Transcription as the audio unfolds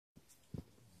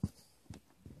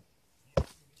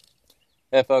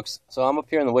Hey folks, so I'm up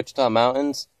here in the Wichita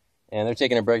Mountains, and they're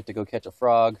taking a break to go catch a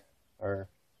frog or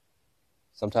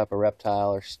some type of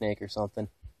reptile or snake or something.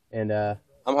 And I'm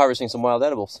harvesting some wild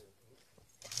edibles.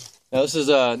 Now this is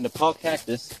a Nepal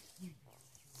cactus.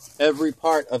 Every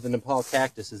part of the Nepal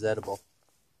cactus is edible.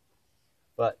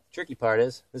 But the tricky part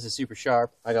is, this is super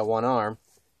sharp. I got one arm,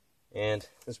 and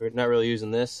since we're not really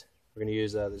using this, we're going to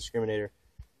use the discriminator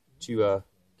to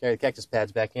carry the cactus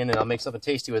pads back in, and I'll make something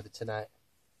tasty with it tonight.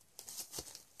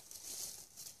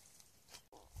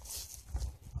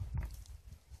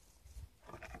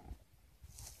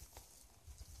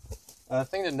 The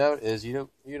thing to note is you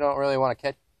don't really want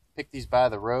to pick these by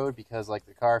the road, because like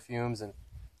the car fumes and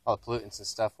all the pollutants and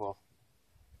stuff will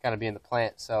kind of be in the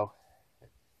plant. So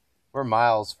we're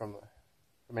miles from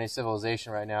any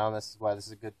civilization right now, and this is why this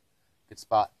is a good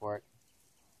spot for it.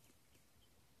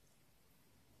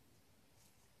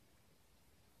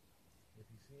 If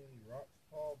you see any rocks,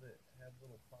 Paul, that have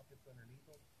little pockets underneath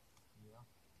them,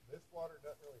 this water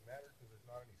doesn't really matter because there's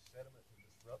not any sediment to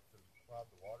disrupt or cloud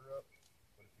the water up.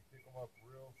 But if you pick them up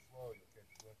real slow, you'll catch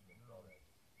a glimpse of them on it.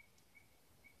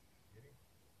 Get him?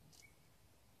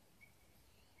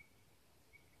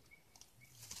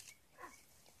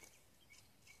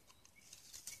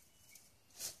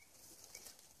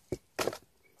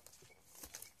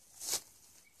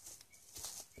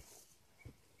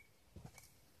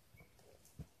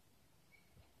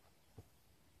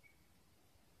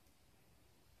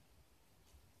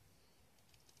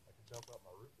 I can dump out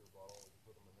my root beer bottle and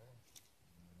put them in there.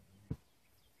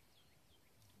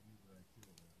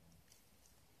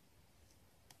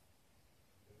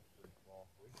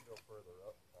 We can go further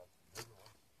up and find some bigger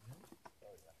ones.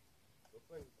 Oh yeah. Those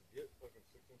things can get fucking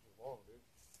 6 inches long, dude.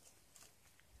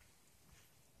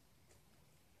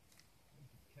 You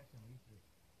should check them. We used to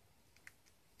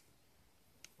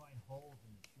find holes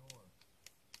in the shore.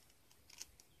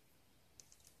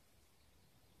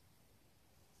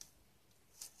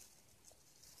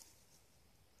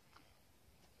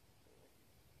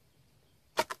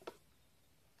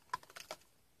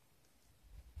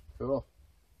 Cool.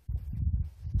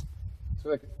 So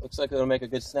looks like it'll make a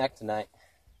good snack tonight.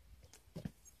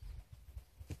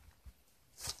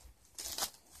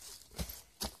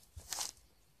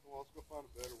 Well, let's go find a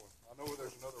better one. I know where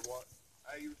there's another water.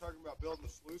 Hey, you were talking about building a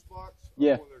sluice box?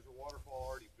 Yeah. I know where there's a waterfall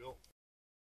already built.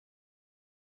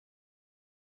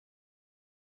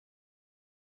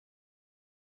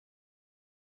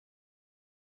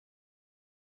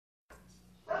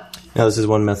 Now this is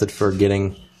one method for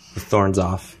getting the thorns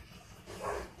off.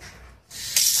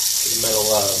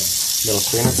 Metal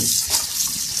strainer.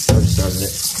 Already started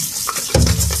it.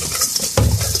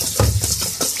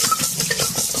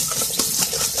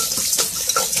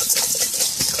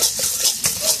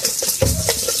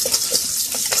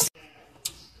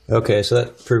 Okay, so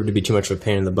that proved to be too much of a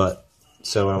pain in the butt.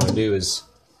 So what I'm going to do is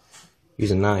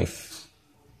use a knife.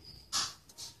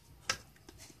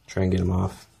 Try and get them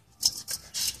off.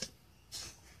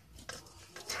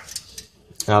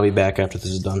 I'll be back after this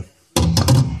is done.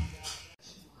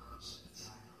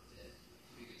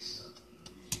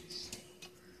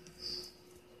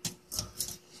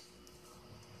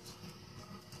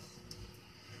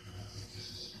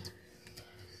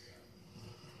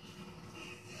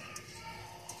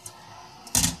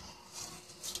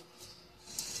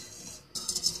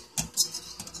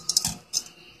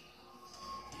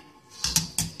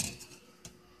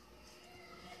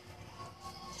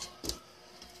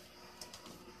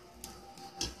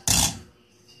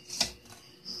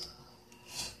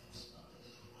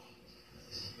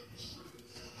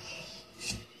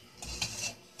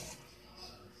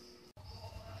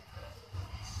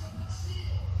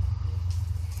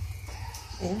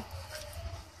 Yeah.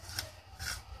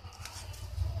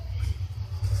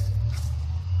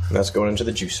 And that's going into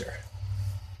the juicer.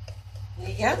 There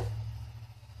you go.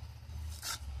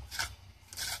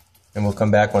 And we'll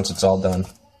come back once it's all done.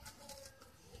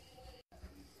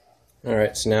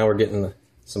 Alright, so now we're getting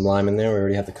some lime in there. We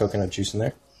already have the coconut juice in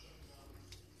there.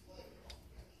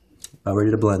 About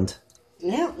ready to blend.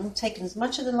 Yeah, I'm taking as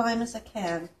much of the lime as I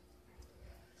can.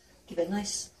 Give it a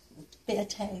nice bitter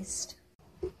taste.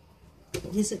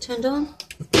 Is it turned on?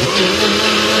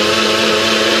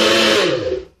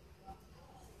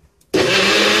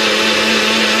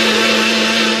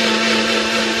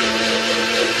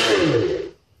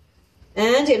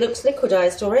 And it looks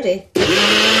liquidized already.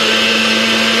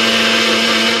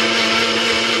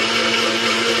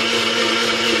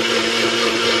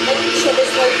 Making sure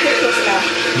there's no pickles left.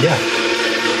 Yeah.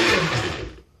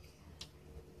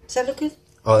 Does that look good?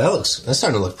 Oh, that's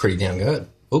starting to look pretty damn good.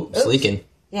 Oops, it's leaking.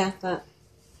 Yeah, that.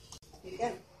 There you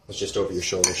go. It's just over your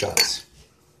shoulder shots.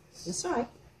 That's all right.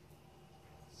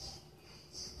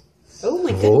 Oh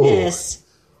my goodness.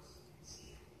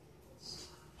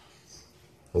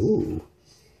 Ooh.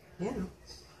 Yeah.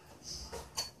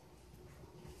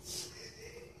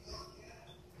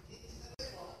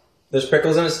 There's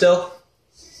pickles in it still?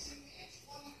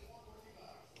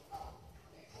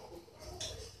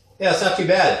 Yeah, it's not too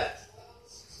bad.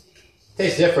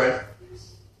 Tastes different.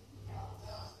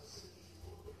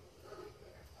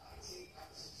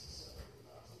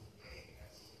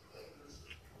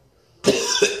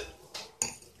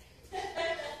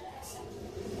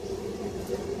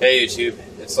 Hey YouTube,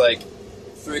 it's like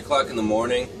 3 o'clock in the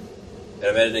morning and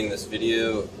I'm editing this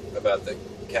video about the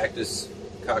cactus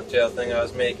cocktail thing I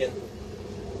was making.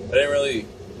 I didn't really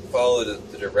follow the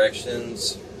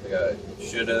directions like I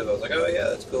should have. I was like, oh yeah,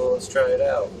 that's cool, let's try it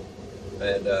out.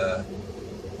 And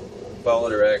follow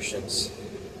directions.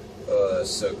 Oh, that's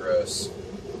so gross.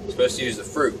 I'm supposed to use the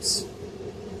fruits,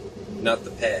 not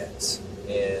the pads.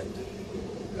 And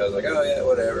I was like, oh yeah,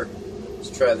 whatever. Let's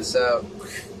try this out.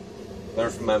 Learn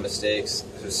from my mistakes.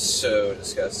 It was so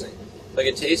disgusting. Like,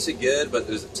 it tasted good, but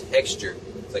there's a texture.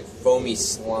 It's like foamy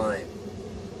slime.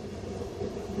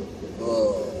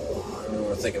 Oh, I don't even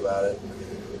want to think about it.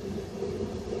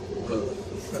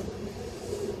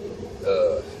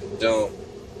 Don't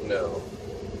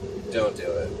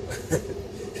do it.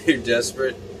 You're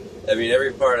desperate. I mean,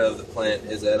 every part of the plant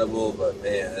is edible, but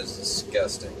man, that's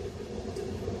disgusting.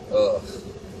 Ugh.